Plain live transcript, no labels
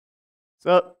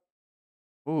So,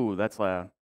 ooh, that's loud.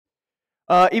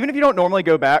 Even if you don't normally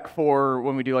go back for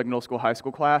when we do like middle school, high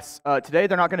school class, today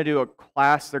they're not going to do a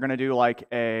class. They're going to do like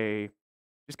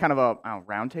just kind of a I don't know,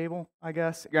 round table, I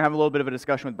guess. You're going to have a little bit of a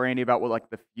discussion with Brandy about what like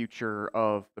the future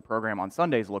of the program on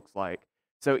Sundays looks like.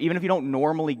 So even if you don't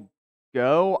normally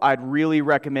go, I'd really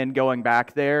recommend going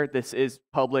back there. This is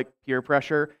public peer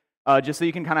pressure, just so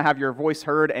you can kind of have your voice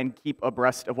heard and keep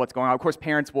abreast of what's going on. Of course,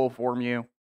 parents will inform you,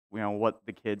 what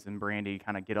the kids and Brandy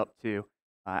kind of get up to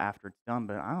after it's done,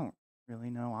 but I don't really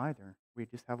know either. We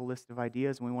just have a list of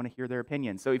ideas and we want to hear their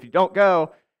opinions. So if you don't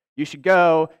go, you should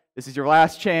go. This is your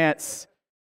last chance.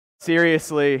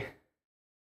 Seriously.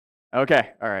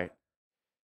 Okay, all right.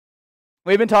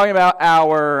 We've been talking about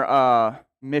our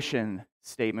mission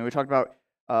statement. We talked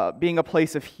about being a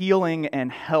place of healing and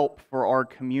help for our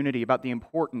community, about the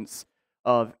importance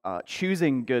of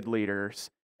choosing good leaders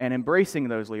and embracing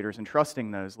those leaders and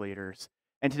trusting those leaders.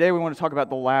 And today we want to talk about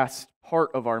the last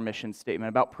part of our mission statement,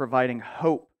 about providing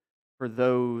hope for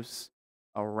those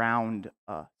around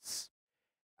us.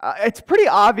 It's pretty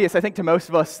obvious, I think, to most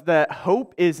of us that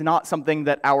hope is not something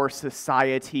that our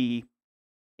society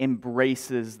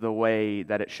embraces the way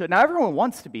that it should. Now, everyone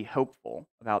wants to be hopeful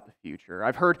about the future.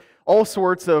 I've heard all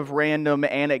sorts of random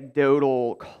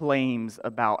anecdotal claims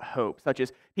about hope, such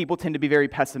as people tend to be very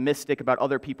pessimistic about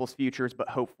other people's futures, but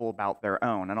hopeful about their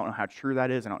own. I don't know how true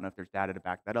that is. I don't know if there's data to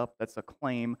back that up. That's a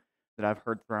claim that I've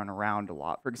heard thrown around a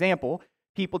lot. For example,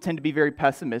 people tend to be very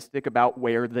pessimistic about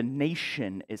where the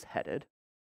nation is headed.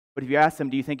 But if you ask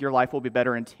them, do you think your life will be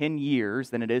better in 10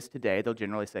 years than it is today, they'll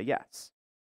generally say yes.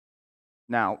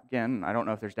 Now, again, I don't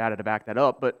know if there's data to back that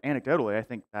up, but anecdotally, I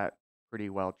think that pretty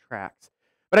well tracks.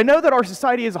 But I know that our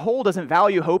society as a whole doesn't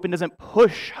value hope and doesn't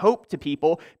push hope to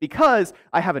people because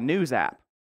I have a news app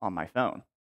on my phone.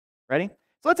 Ready?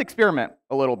 So let's experiment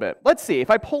a little bit. Let's see, if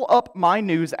I pull up my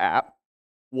news app,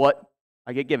 what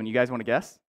I get given. You guys want to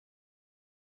guess?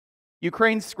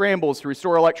 Ukraine scrambles to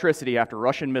restore electricity after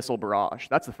Russian missile barrage.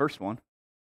 That's the first one.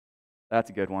 That's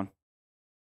a good one.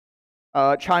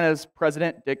 China's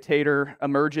president, dictator,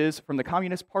 emerges from the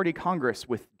Communist Party Congress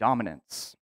with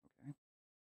dominance. Okay.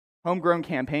 Homegrown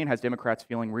campaign has Democrats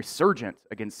feeling resurgent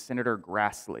against Senator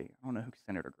Grassley. I don't know who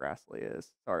Senator Grassley is.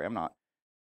 Sorry, I'm not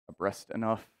abreast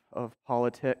enough of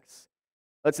politics.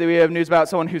 Let's see, we have news about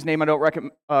someone whose name I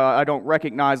don't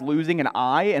recognize losing an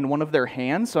eye in one of their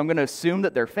hands, so I'm going to assume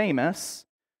that they're famous.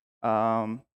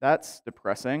 That's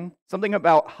depressing. Something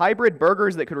about hybrid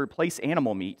burgers that could replace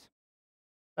animal meat.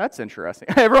 That's interesting.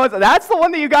 That's the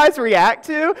one that you guys react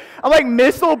to? I'm like,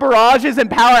 missile barrages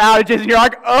and power outages, and you're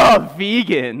like, oh,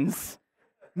 vegans.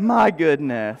 My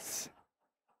goodness.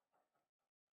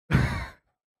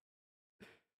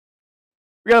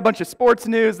 We got a bunch of sports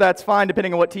news. That's fine.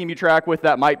 Depending on what team you track with,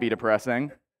 that might be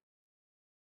depressing.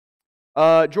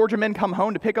 Georgia men come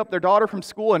home to pick up their daughter from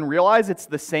school and realize it's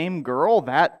the same girl.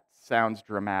 That sounds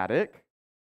dramatic.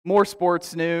 More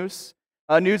sports news.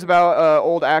 News about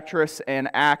old actress and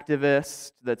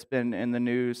activist that's been in the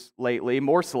news lately.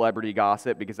 More celebrity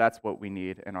gossip, because that's what we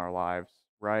need in our lives,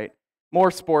 right? More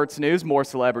sports news, more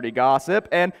celebrity gossip,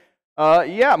 and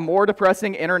more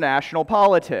depressing international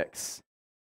politics.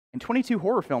 And 22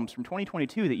 horror films from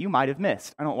 2022 that you might have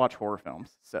missed. I don't watch horror films,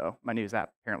 so my news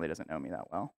app apparently doesn't know me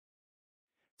that well.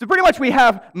 So pretty much we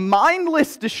have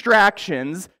mindless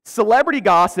distractions, celebrity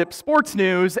gossip, sports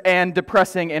news, and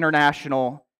depressing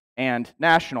international and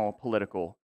national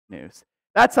political news.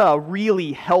 That's a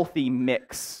really healthy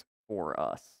mix for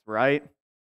us, right?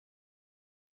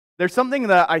 There's something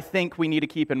that I think we need to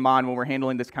keep in mind when we're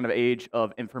handling this kind of age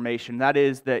of information. That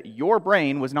is that your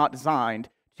brain was not designed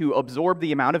to absorb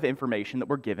the amount of information that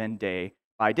we're given day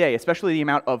by day, especially the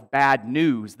amount of bad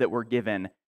news that we're given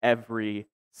every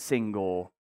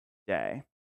single day.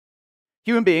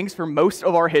 Human beings, for most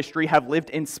of our history, have lived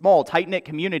in small, tight-knit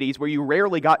communities where you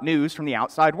rarely got news from the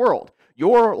outside world.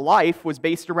 Your life was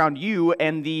based around you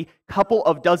and the couple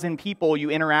of dozen people you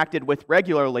interacted with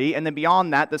regularly, and then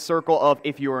beyond that, the circle of,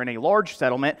 if you were in a large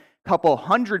settlement, a couple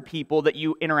hundred people that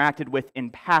you interacted with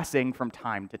in passing from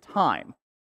time to time.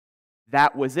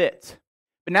 That was it.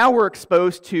 But now we're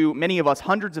exposed to, many of us,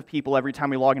 hundreds of people every time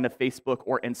we log into Facebook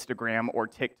or Instagram or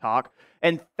TikTok,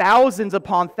 and thousands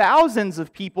upon thousands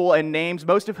of people and names,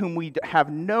 most of whom we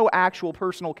have no actual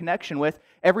personal connection with,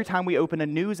 every time we open a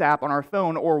news app on our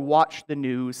phone or watch the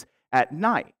news at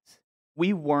night.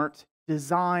 We weren't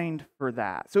designed for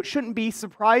that. So it shouldn't be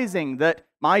surprising that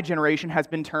my generation has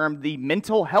been termed the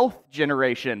mental health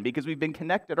generation, because we've been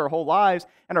connected our whole lives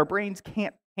and our brains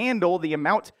can't handle the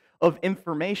amount of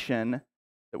information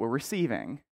that we're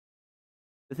receiving.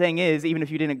 The thing is, even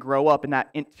if you didn't grow up in that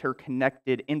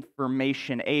interconnected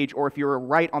information age, or if you were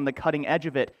right on the cutting edge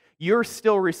of it, you're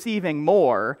still receiving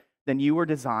more than you were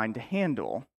designed to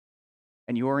handle.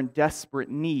 And you are in desperate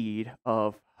need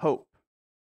of hope.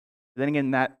 Then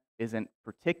again, that isn't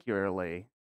particularly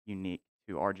unique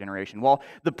to our generation. While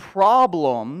the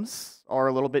problems are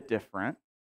a little bit different,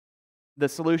 the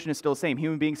solution is still the same.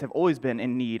 Human beings have always been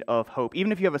in need of hope.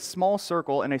 Even if you have a small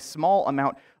circle and a small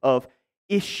amount of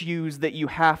issues that you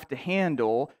have to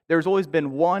handle, there's always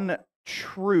been one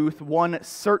truth, one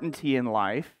certainty in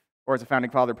life, or as a founding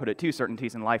father put it, two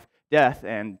certainties in life: death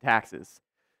and taxes.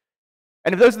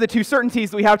 And if those are the two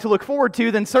certainties that we have to look forward to,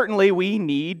 then certainly we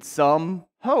need some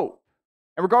hope.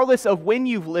 And regardless of when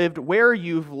you've lived, where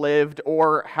you've lived,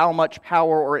 or how much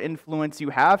power or influence you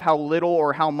have, how little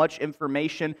or how much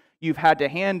information you've had to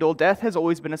handle, death has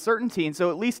always been a certainty. And so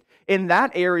at least in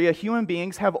that area, human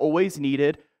beings have always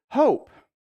needed hope.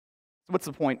 So what's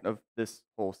the point of this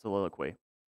whole soliloquy?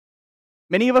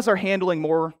 Many of us are handling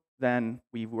more than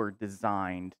we were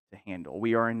designed to handle.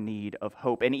 We are in need of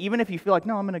hope. And even if you feel like,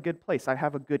 no, I'm in a good place, I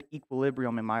have a good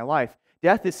equilibrium in my life,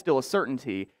 death is still a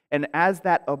certainty. And as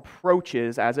that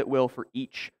approaches, as it will for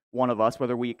each one of us,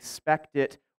 whether we expect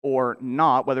it or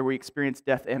not, whether we experience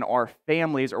death in our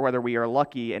families or whether we are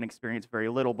lucky and experience very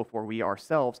little before we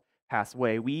ourselves pass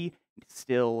away, we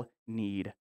still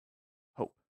need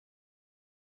hope.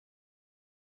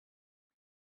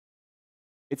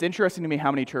 It's interesting to me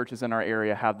how many churches in our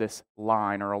area have this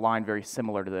line, or a line very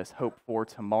similar to this, hope for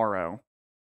tomorrow,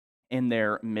 in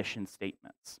their mission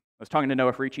statements. I was talking to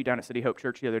Noah Frici down at City Hope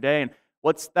Church the other day, and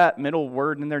what's that middle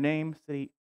word in their name?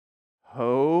 City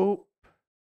Hope?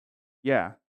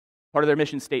 Yeah. Part of their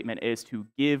mission statement is to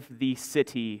give the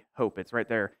city hope. It's right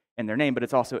there in their name, but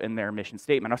it's also in their mission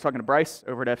statement. I was talking to Bryce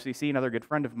over at FCC, another good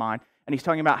friend of mine, and he's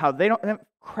talking about how they haven't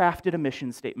crafted a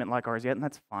mission statement like ours yet, and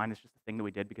that's fine. It's just a thing that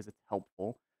we did because it's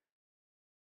helpful.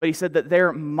 But he said that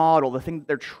their model, the thing that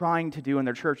they're trying to do in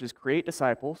their church, is create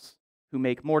disciples who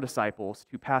make more disciples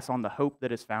to pass on the hope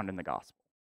that is found in the gospel.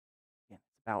 Yeah,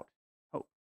 it's about hope.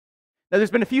 Now,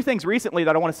 there's been a few things recently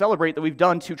that I want to celebrate that we've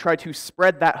done to try to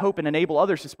spread that hope and enable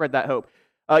others to spread that hope.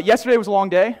 Yesterday was a long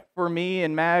day for me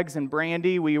and Mags and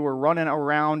Brandy. We were running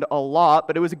around a lot,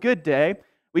 but it was a good day.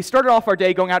 We started off our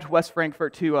day going out to West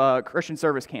Frankfort to a Christian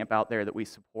service camp out there that we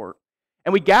support.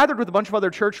 And we gathered with a bunch of other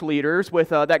church leaders, with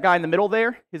that guy in the middle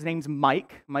there. His name's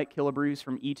Mike Killebrews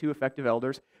from E2 Effective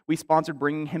Elders. We sponsored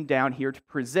bringing him down here to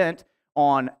present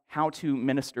on how to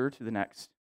minister to the next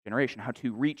generation, how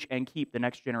to reach and keep the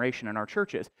next generation in our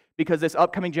churches. Because this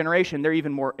upcoming generation, they're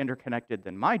even more interconnected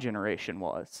than my generation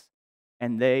was.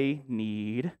 And they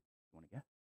need,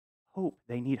 hope.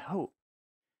 They need hope.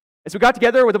 And so we got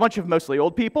together with a bunch of mostly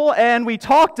old people, and we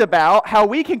talked about how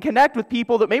we can connect with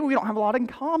people that maybe we don't have a lot in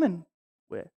common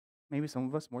with. Maybe some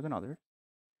of us more than others.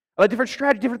 About different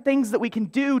strategies, different things that we can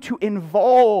do to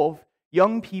involve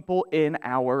young people in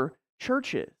our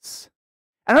churches.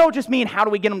 And I don't just mean how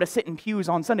do we get them to sit in pews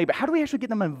on Sunday, but how do we actually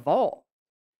get them involved?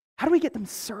 How do we get them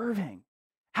serving?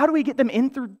 How do we get them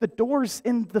in through the doors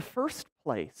in the first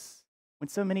place? When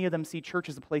so many of them see church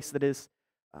as a place that is,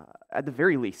 at the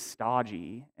very least,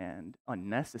 stodgy and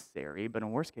unnecessary, but in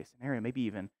worst case scenario, maybe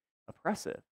even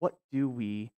oppressive. What do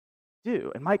we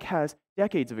do? And Mike has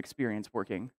decades of experience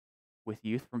working with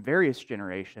youth from various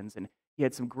generations, and he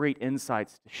had some great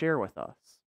insights to share with us.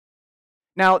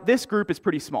 Now, this group is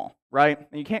pretty small, right?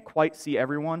 And you can't quite see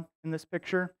everyone in this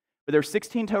picture, but there's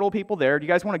 16 total people there. Do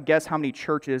you guys want to guess how many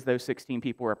churches those 16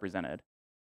 people represented?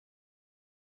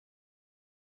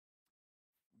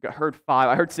 I heard 5.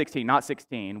 I heard 16, not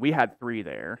 16. We had 3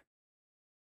 there.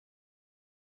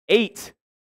 8.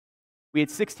 We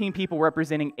had 16 people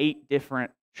representing 8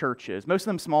 different churches. Most of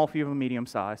them small, few of them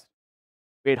medium-sized.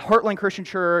 We had Heartland Christian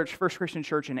Church, First Christian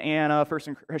Church in Anna, First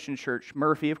Christian Church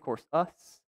Murphy, of course,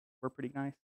 us. We're pretty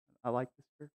nice. I like this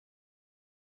church.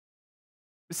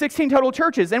 16 total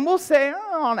churches, and we'll say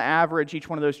on average each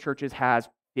one of those churches has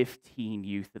 15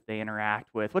 youth that they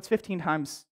interact with. What's 15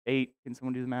 times 8? Can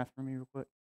someone do the math for me real quick?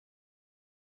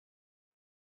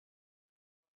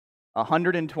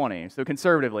 120. So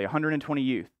conservatively, 120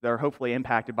 youth that are hopefully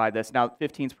impacted by this. Now,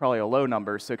 15 is probably a low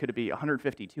number, so could it be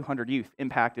 150, 200 youth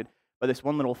impacted by this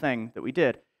one little thing that we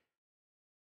did?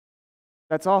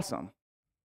 That's awesome.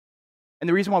 And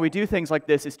the reason why we do things like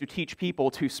this is to teach people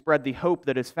to spread the hope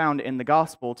that is found in the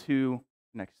gospel to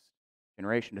the next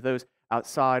generation, to those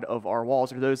outside of our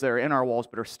walls, or those that are in our walls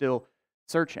but are still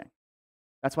searching.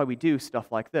 That's why we do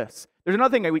stuff like this. There's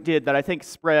another thing that we did that I think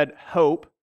spread hope.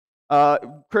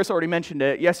 Chris already mentioned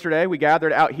it. Yesterday, we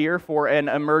gathered out here for an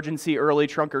emergency early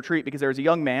trunk or treat because there was a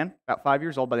young man, about 5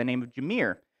 years old, by the name of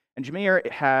Jameer. And Jameer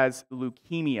has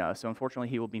leukemia, so unfortunately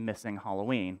he will be missing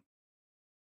Halloween.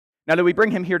 Now, do we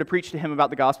bring him here to preach to him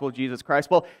about the gospel of Jesus Christ?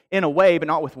 Well, in a way, but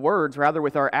not with words, rather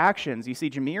with our actions. You see,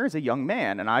 Jameer is a young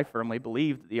man, and I firmly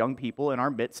believe that the young people in our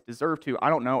midst deserve to,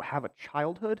 have a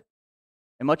childhood.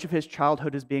 And much of his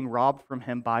childhood is being robbed from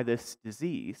him by this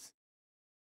disease.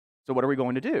 So what are we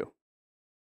going to do?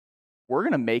 We're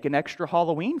going to make an extra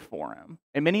Halloween for him.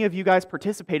 And many of you guys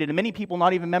participated, and many people,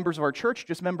 not even members of our church,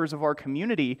 just members of our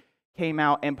community, came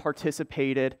out and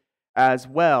participated as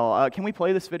well. Can we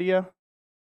play this video?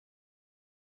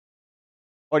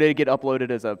 Or did it get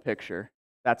uploaded as a picture?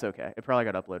 That's okay. It probably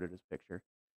got uploaded as a picture.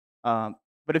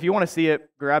 But if you want to see it,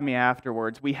 grab me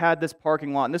afterwards. We had this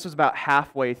parking lot, and this was about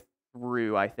halfway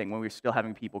through, I think, when we were still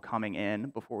having people coming in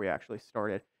before we actually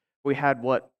started. We had,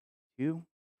 2,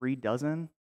 3 dozen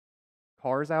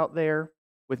cars out there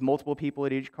with multiple people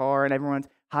at each car, and everyone's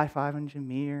high-fiving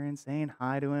Jameer and saying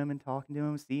hi to him and talking to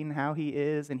him, seeing how he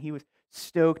is, and he was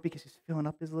stoked because he's filling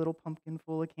up his little pumpkin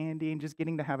full of candy and just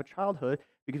getting to have a childhood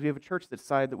because we have a church that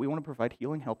decided that we want to provide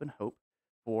healing, help, and hope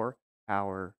for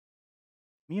our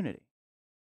community.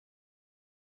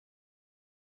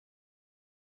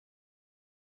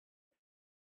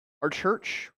 Our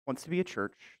church wants to be a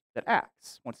church that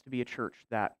acts, wants to be a church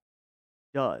that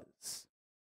does.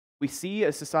 We see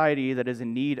a society that is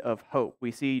in need of hope.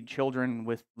 We see children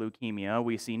with leukemia.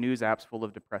 We see news apps full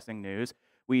of depressing news.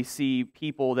 We see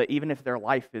people that even if their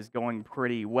life is going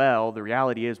pretty well, the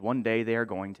reality is one day they are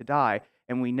going to die.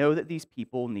 And we know that these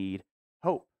people need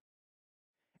hope.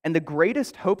 And the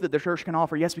greatest hope that the church can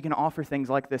offer, yes, we can offer things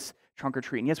like this trunk or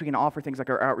treat, and yes, we can offer things like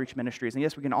our outreach ministries, and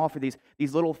yes, we can offer these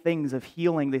little things of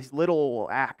healing, these little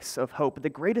acts of hope. But the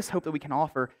greatest hope that we can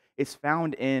offer is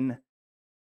found in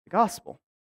the gospel.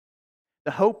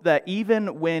 The hope that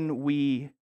even when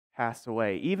we pass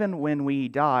away, even when we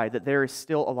die, that there is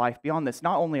still a life beyond this.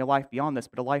 Not only a life beyond this,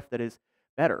 but a life that is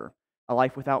better. A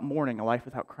life without mourning, a life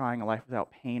without crying, a life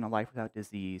without pain, a life without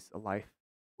disease, a life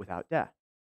without death.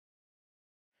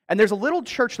 And there's a little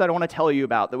church that I want to tell you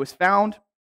about that was found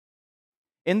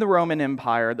in the Roman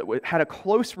Empire that had a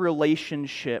close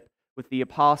relationship with the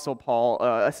Apostle Paul,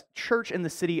 a church in the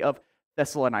city of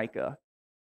Thessalonica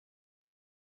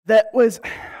that was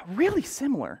really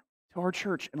similar to our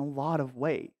church in a lot of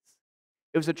ways.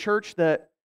 It was a church that,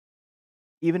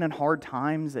 even in hard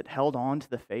times, it held on to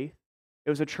the faith. It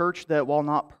was a church that, while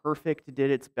not perfect, did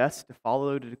its best to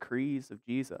follow the decrees of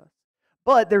Jesus.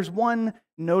 But there's one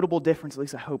notable difference, at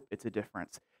least I hope it's a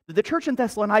difference. That the church in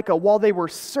Thessalonica, while they were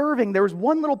serving, there was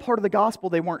one little part of the gospel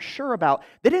they weren't sure about.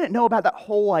 They didn't know about that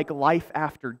whole life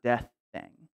after death thing.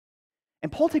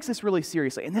 And Paul takes this really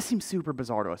seriously, and this seems super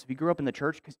bizarre to us. If you grew up in the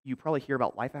church, because you probably hear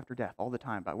about life after death all the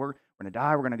time, about we're going to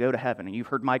die, we're going to go to heaven. And you've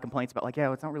heard my complaints about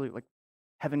it's not really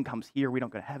heaven comes here, we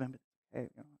don't go to heaven. But, hey,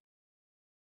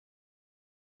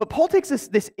 But Paul takes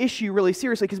this issue really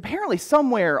seriously because apparently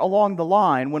somewhere along the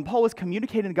line, when Paul was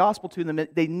communicating the gospel to them,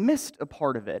 they missed a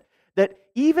part of it. That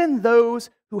even those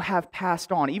who have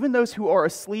passed on, even those who are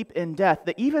asleep in death,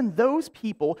 that even those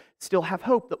people still have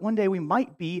hope that one day we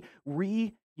might be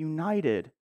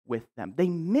reunited with them. They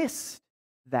missed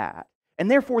that. And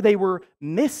therefore they were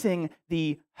missing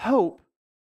the hope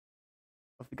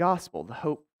of the gospel, the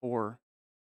hope for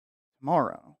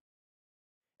tomorrow.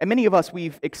 And many of us,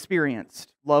 we've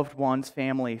experienced loved ones,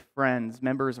 family, friends,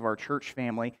 members of our church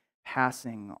family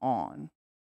passing on.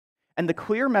 And the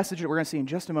clear message that we're going to see in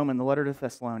just a moment in the letter to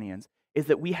Thessalonians is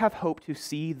that we have hope to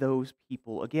see those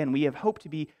people again. We have hope to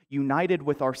be united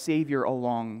with our Savior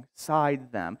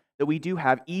alongside them, that we do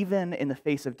have, even in the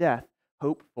face of death,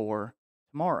 hope for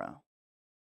tomorrow.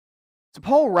 So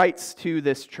Paul writes to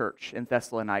this church in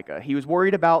Thessalonica. He was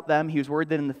worried about them. He was worried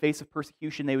that in the face of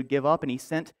persecution they would give up, and he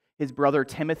sent his brother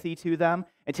Timothy to them.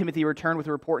 And Timothy returned with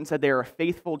a report and said they are a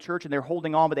faithful church and they're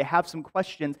holding on, but they have some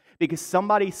questions because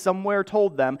somebody somewhere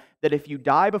told them that if you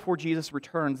die before Jesus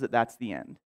returns, that's the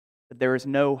end, that there is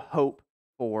no hope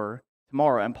for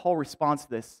tomorrow. And Paul responds to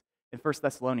this in 1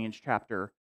 Thessalonians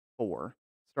chapter 4,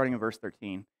 starting in verse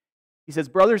 13. He says,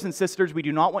 "Brothers and sisters, we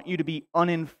do not want you to be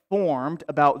uninformed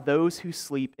about those who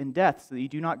sleep in death, so that you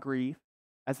do not grieve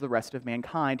as the rest of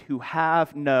mankind who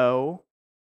have no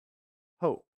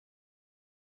hope."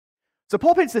 So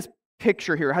Paul paints this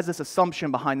picture here, has this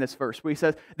assumption behind this verse, where he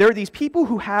says, there are these people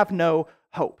who have no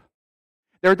hope.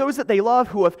 There are those that they love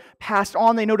who have passed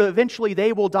on. They know that eventually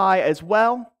they will die as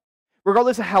well.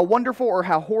 Regardless of how wonderful or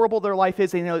how horrible their life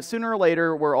is, they know that sooner or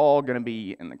later we're all going to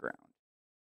be in the ground.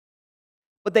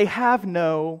 But they have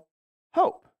no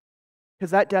hope,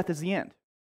 because that death is the end.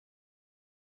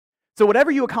 So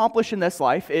whatever you accomplish in this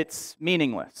life, it's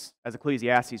meaningless, as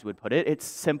Ecclesiastes would put it. It's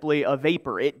simply a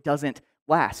vapor. It doesn't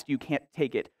last. You can't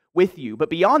take it with you.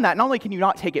 But beyond that, not only can you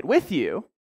not take it with you,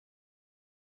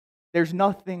 there's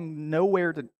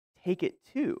nowhere to take it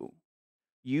to.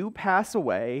 You pass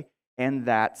away, and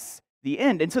that's the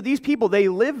end. And so these people, they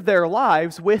live their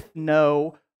lives with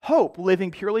no hope,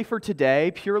 living purely for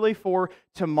today, purely for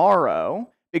tomorrow,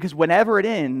 because whenever it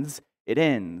ends, it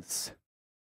ends.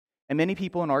 And many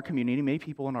people in our community, many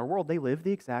people in our world, they live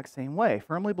the exact same way,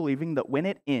 firmly believing that when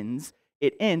it ends,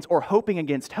 or hoping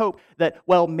against hope that,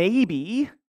 well, maybe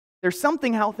there's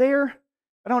something out there.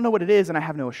 I don't know what it is, and I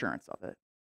have no assurance of it.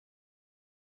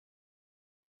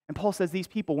 And Paul says these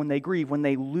people, when they grieve, when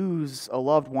they lose a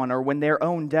loved one, or when their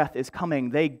own death is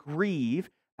coming, they grieve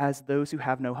as those who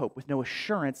have no hope, with no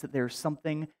assurance that there's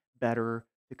something better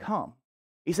to come.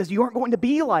 He says you aren't going to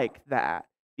be like that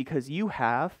because you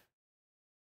have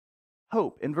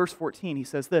hope. In verse 14, he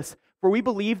says this, "For we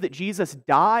believe that Jesus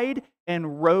died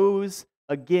and rose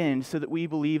again, so that we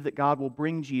believe that God will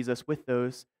bring Jesus with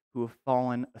those who have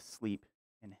fallen asleep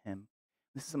in him."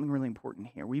 This is something really important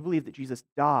here. We believe that Jesus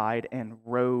died and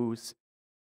rose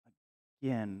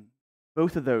again.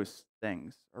 Both of those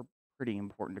things are pretty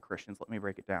important to Christians. Let me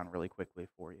break it down really quickly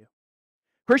for you.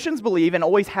 Christians believe, and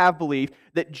always have believed,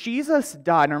 that Jesus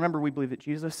died. And remember, we believe that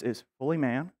Jesus is fully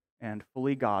man and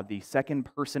fully God, the second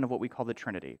person of what we call the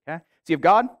Trinity. Okay? So you have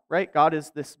God, right? God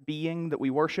is this being that we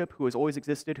worship, who has always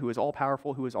existed, who is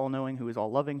all-powerful, who is all-knowing, who is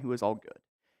all-loving, who is all-good.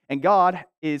 And God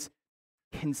is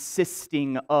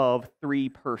consisting of three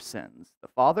persons. The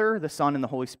Father, the Son, and the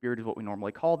Holy Spirit is what we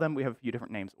normally call them. We have a few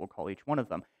different names that we'll call each one of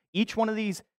them. Each one of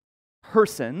these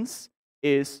persons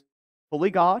is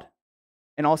fully God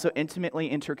and also intimately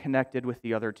interconnected with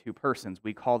the other two persons.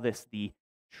 We call this the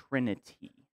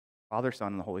Trinity, Father,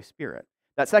 Son, and the Holy Spirit.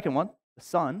 That second one, the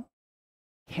Son,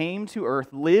 came to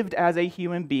earth, lived as a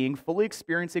human being, fully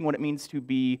experiencing what it means to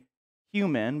be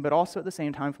human, but also at the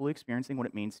same time fully experiencing what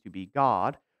it means to be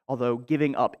God, although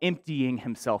giving up, emptying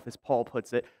himself, as Paul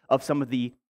puts it, of some of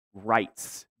the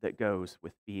rights that goes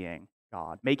with being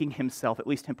God, making himself, at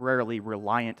least temporarily,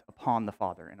 reliant upon the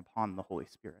Father and upon the Holy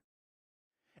Spirit.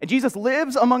 And Jesus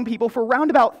lives among people for around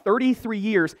about 33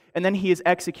 years, and then he is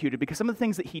executed because some of the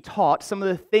things that he taught, some of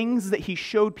the things that he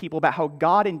showed people about how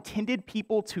God intended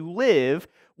people to live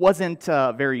wasn't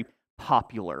very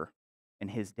popular in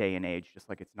his day and age, just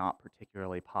like it's not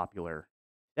particularly popular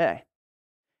today.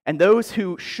 And those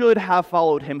who should have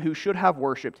followed him, who should have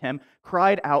worshipped him,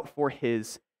 cried out for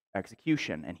his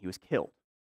execution, and he was killed.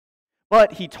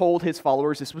 But he told his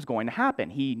followers this was going to happen.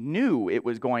 He knew it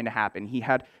was going to happen. He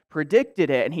had predicted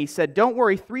it, and he said, "Don't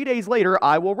worry, 3 days later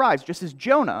I will rise," just as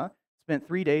Jonah spent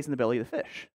 3 days in the belly of the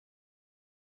fish.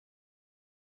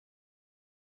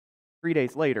 3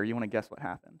 days later, you want to guess what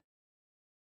happened?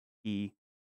 He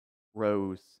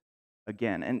rose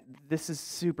again. And this is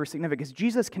super significant because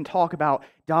Jesus can talk about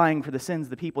dying for the sins of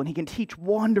the people, and he can teach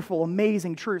wonderful,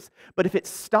 amazing truths. But if it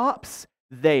stops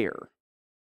there,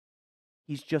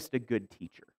 he's just a good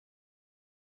teacher.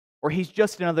 Or he's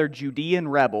just another Judean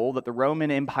rebel that the Roman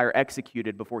Empire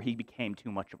executed before he became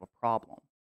too much of a problem.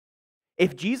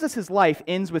 If Jesus' life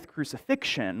ends with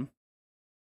crucifixion,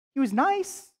 he was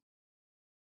nice,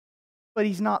 but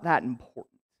he's not that important.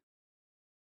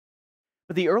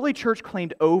 But the early church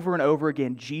claimed over and over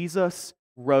again, Jesus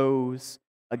rose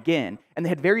again. And they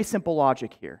had very simple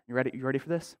logic here. You ready for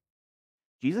this?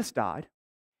 Jesus died,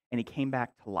 and he came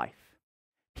back to life.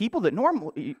 People that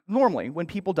normally when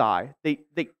people die, they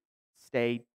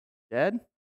stay dead.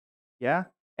 Yeah?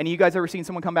 Any of you guys ever seen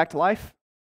someone come back to life?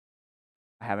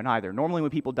 I haven't either. Normally when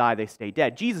people die, they stay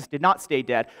dead. Jesus did not stay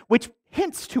dead, which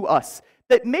hints to us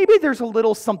that maybe there's a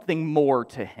little something more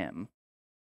to him.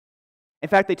 In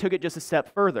fact, they took it just a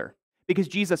step further because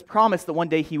Jesus promised that one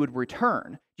day he would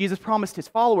return. Jesus promised his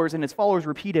followers, and his followers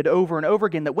repeated over and over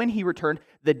again that when he returned,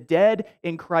 the dead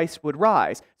in Christ would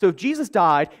rise. So if Jesus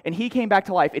died and he came back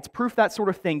to life, it's proof that sort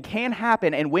of thing can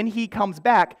happen, and when he comes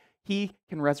back, he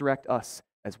can resurrect us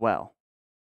as well.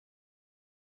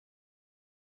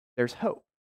 There's hope.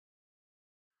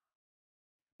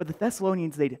 But the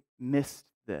Thessalonians, they'd missed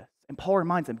this. And Paul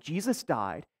reminds them, Jesus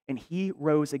died, and he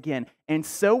rose again. And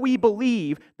so we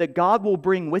believe that God will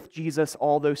bring with Jesus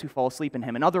all those who fall asleep in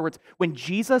him. In other words, when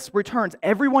Jesus returns,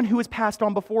 everyone who has passed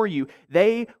on before you,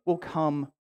 they will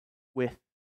come with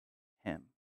him.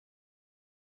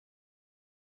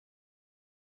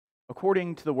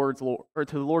 According to the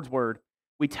Lord's word,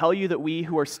 we tell you that we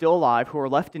who are still alive, who are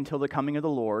left until the coming of the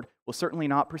Lord, will certainly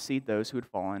not precede those who had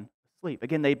fallen asleep.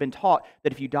 Again, they've been taught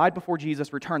that if you died before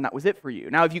Jesus returned, that was it for you.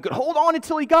 Now, if you could hold on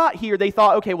until he got here, they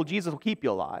thought, okay, well, Jesus will keep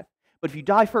you alive. But if you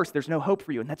die first, there's no hope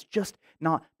for you. And that's just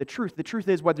not the truth. The truth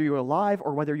is, whether you're alive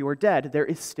or whether you are dead, there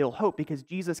is still hope because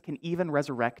Jesus can even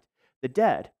resurrect the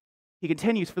dead. He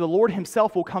continues, for the Lord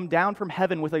himself will come down from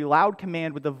heaven with a loud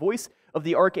command, with the voice of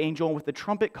the archangel, and with the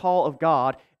trumpet call of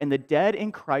God, and the dead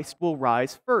in Christ will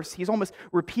rise first. He's almost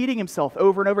repeating himself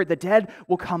over and over. The dead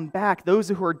will come back. Those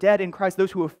who are dead in Christ,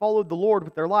 those who have followed the Lord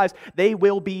with their lives, they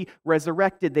will be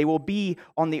resurrected. They will be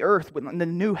on the earth, in the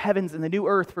new heavens and the new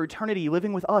earth for eternity,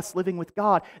 living with us, living with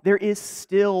God. There is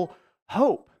still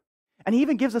hope. And he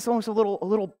even gives us almost a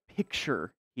little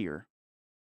picture here.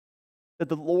 That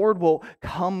the Lord will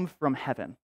come from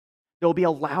heaven. There will be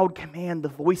a loud command, the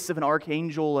voice of an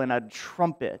archangel and a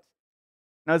trumpet.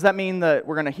 Now, does that mean that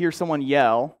we're going to hear someone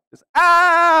yell, just,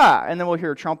 ah, and then we'll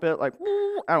hear a trumpet, like,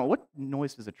 I don't know, what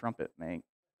noise does a trumpet make?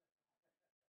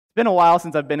 It's been a while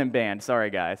since I've been in band.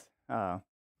 Sorry, guys. Does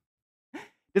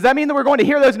that mean that we're going to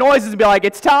hear those noises and be like,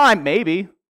 it's time? Maybe.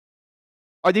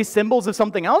 Are these symbols of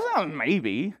something else?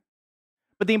 Maybe.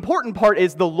 But the important part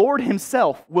is the Lord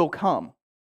himself will come.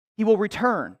 He will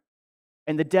return,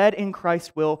 and the dead in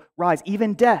Christ will rise.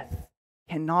 Even death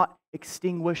cannot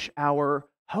extinguish our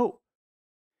hope.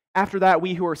 After that,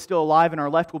 we who are still alive and are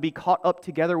left will be caught up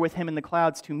together with him in the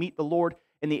clouds to meet the Lord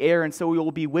in the air, and so we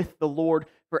will be with the Lord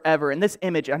forever. And this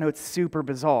image, I know it's super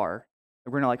bizarre.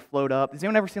 We're going to like float up. Has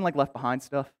anyone ever seen like Left Behind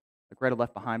stuff? Like read a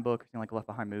Left Behind book, or seen like a Left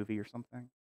Behind movie or something?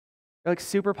 They're like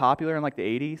super popular in like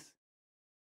the 80s.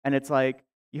 And it's like,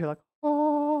 you hear like,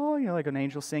 oh, you know, like an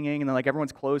angel singing, and then like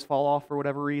everyone's clothes fall off for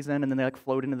whatever reason, and then they like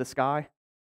float into the sky.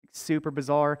 Super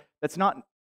bizarre. That's not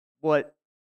what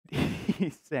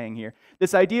he's saying here.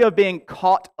 This idea of being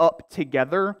caught up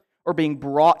together or being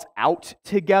brought out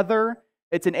together,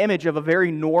 it's an image of a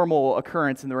very normal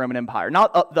occurrence in the Roman Empire.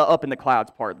 Not up in the clouds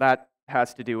part. That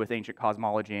has to do with ancient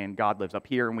cosmology, and God lives up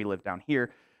here and we live down here.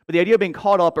 But the idea of being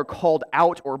caught up or called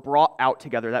out or brought out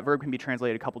together, that verb can be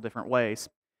translated a couple different ways.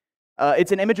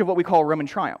 It's an image of what we call a Roman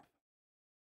triumph.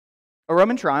 A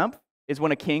Roman triumph is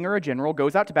when a king or a general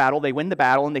goes out to battle, they win the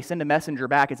battle, and they send a messenger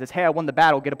back and says, hey, I won the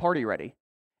battle, get a party ready.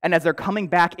 And as they're coming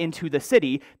back into the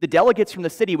city, the delegates from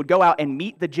the city would go out and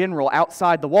meet the general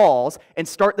outside the walls and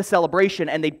start the celebration,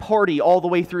 and they'd party all the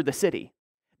way through the city.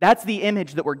 That's the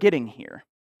image that we're getting here.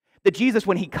 That Jesus,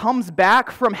 when he comes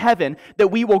back from heaven, that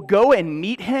we will go and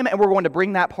meet him, and we're going to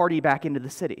bring that party back into the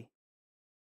city.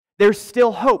 There's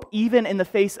still hope, even in the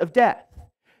face of death.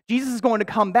 Jesus is going to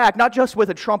come back, not just with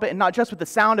a trumpet and not just with the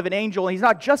sound of an angel, and he's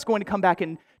not just going to come back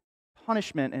in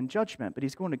punishment and judgment, but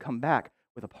he's going to come back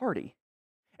with a party.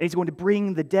 And he's going to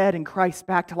bring the dead in Christ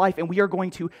back to life, and we are going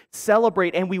to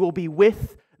celebrate, and we will be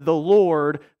with the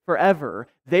Lord forever.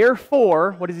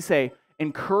 Therefore, what does he say?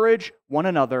 Encourage one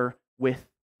another with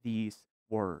these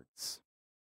words.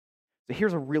 So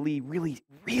here's a really, really,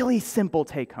 really simple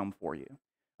take-home for you.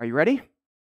 Are you ready?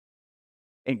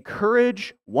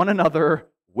 Encourage one another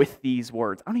with these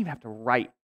words. I don't even have to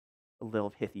write a little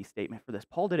pithy statement for this.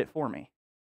 Paul did it for me.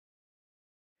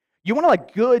 You want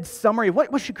a good summary of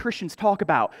what should Christians talk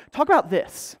about? Talk about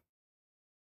this.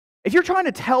 If you're trying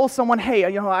to tell someone,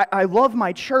 hey, I love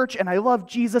my church and I love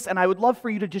Jesus and I would love for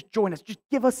you to just join us, just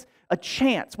give us a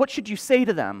chance, what should you say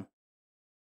to them?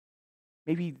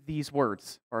 Maybe these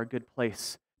words are a good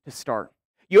place to start.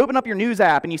 You open up your news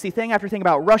app and you see thing after thing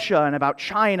about Russia and about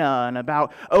China and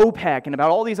about OPEC and about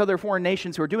all these other foreign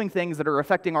nations who are doing things that are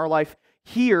affecting our life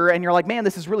here, and you're like, man,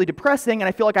 this is really depressing, and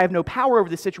I feel like I have no power over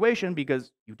this situation,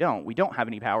 because you don't. We don't have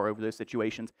any power over those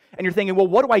situations. And you're thinking, well,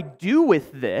 what do I do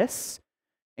with this?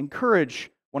 Encourage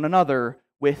one another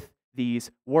with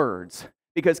these words.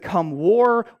 Because come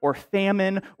war or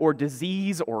famine or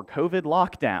disease or COVID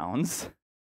lockdowns,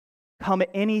 come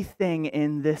anything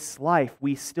in this life,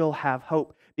 we still have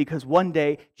hope. Because one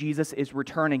day, Jesus is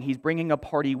returning. He's bringing a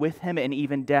party with him, and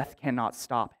even death cannot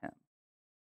stop him.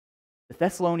 The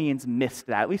Thessalonians missed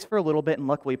that, at least for a little bit, and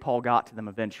luckily Paul got to them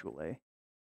eventually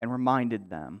and reminded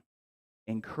them,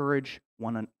 encourage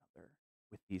one another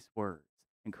with these words.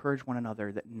 Encourage one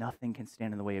another that nothing can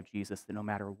stand in the way of Jesus, that no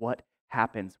matter what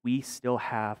happens, we still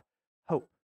have hope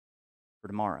for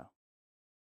tomorrow.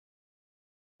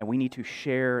 And we need to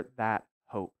share that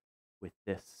hope with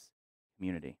this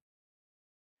community.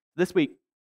 This week,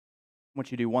 I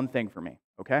want you to do one thing for me,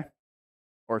 okay?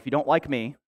 Or if you don't like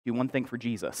me, do one thing for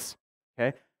Jesus,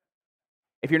 okay?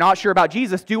 If you're not sure about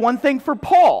Jesus, do one thing for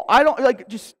Paul.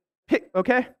 Just pick,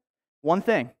 okay? One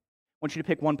thing. I want you to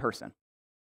pick one person.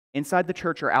 Inside the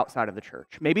church or outside of the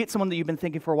church. Maybe it's someone that you've been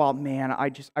thinking for a while, man, I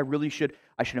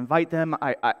should invite them,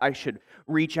 I should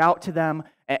reach out to them,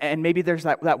 and maybe there's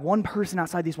that one person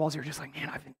outside these walls, you're just like, man,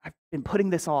 I've been putting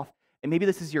this off, And maybe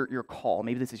this is your call.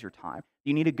 Maybe this is your time.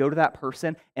 You need to go to that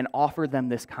person and offer them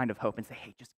this kind of hope and say,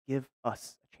 hey, just give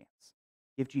us a chance.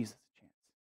 Give Jesus a chance.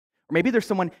 Or maybe there's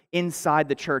someone inside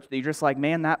the church that you're just like,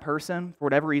 man, that person, for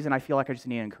whatever reason, I feel like I just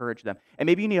need to encourage them. And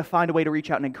maybe you need to find a way to reach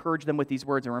out and encourage them with these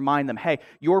words and remind them, hey,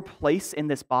 your place in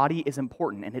this body is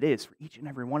important. And it is for each and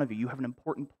every one of you. You have an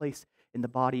important place in the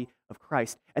body of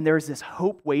Christ. And there is this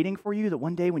hope waiting for you that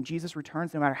one day when Jesus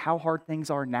returns, no matter how hard things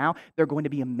are now, they're going to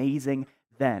be amazing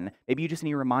then. Maybe you just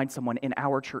need to remind someone in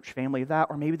our church family of that,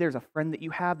 or maybe there's a friend that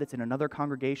you have that's in another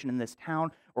congregation in this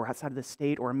town or outside of the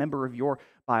state, or a member of your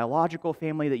biological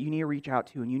family that you need to reach out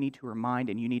to and you need to remind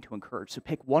and you need to encourage. So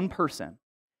pick one person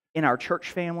in our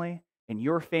church family, in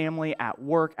your family, at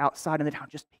work, outside in the town.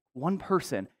 Just pick one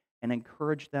person and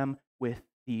encourage them with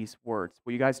these words.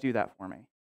 Will you guys do that for me?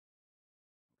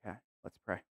 Okay, let's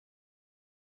pray.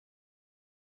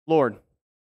 Lord,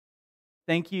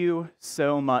 thank you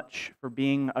so much for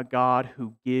being a God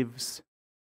who gives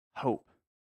hope.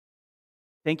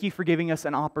 Thank you for giving us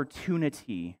an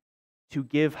opportunity to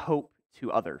give hope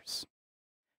to others.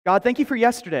 God, thank you for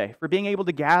yesterday, for being able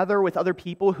to gather with other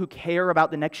people who care about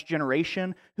the next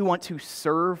generation, who want to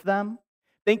serve them.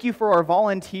 Thank you for our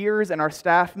volunteers and our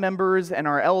staff members and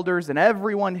our elders and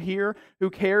everyone here who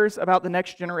cares about the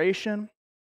next generation,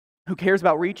 who cares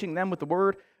about reaching them with the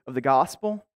word of the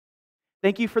gospel.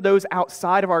 Thank you for those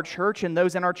outside of our church and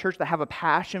those in our church that have a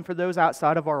passion for those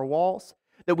outside of our walls,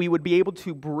 that we would be able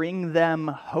to bring them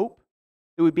hope,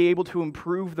 that we'd be able to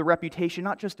improve the reputation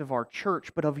not just of our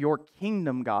church, but of your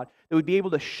kingdom, God, that we'd be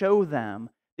able to show them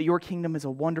that your kingdom is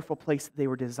a wonderful place that they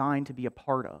were designed to be a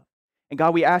part of. And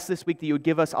God, we ask this week that you would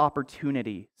give us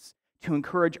opportunities to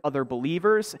encourage other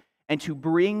believers and to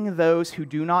bring those who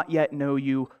do not yet know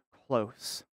you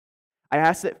close. I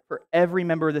ask that for every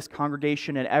member of this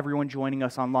congregation and everyone joining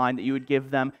us online, that you would give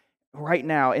them, right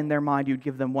now in their mind, you would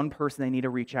give them one person they need to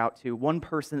reach out to, one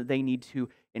person that they need to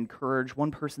encourage, one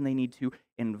person they need to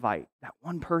invite, that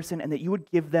one person, and that you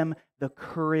would give them the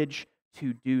courage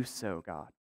to do so, God.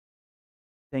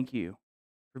 Thank you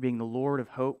for being the Lord of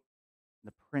hope,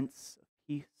 the Prince of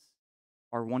Peace,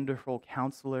 our wonderful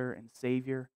counselor and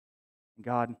Savior. And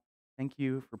God, thank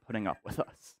you for putting up with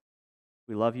us.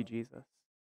 We love you, Jesus.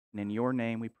 And in your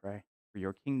name we pray. For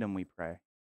your kingdom we pray.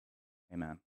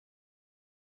 Amen.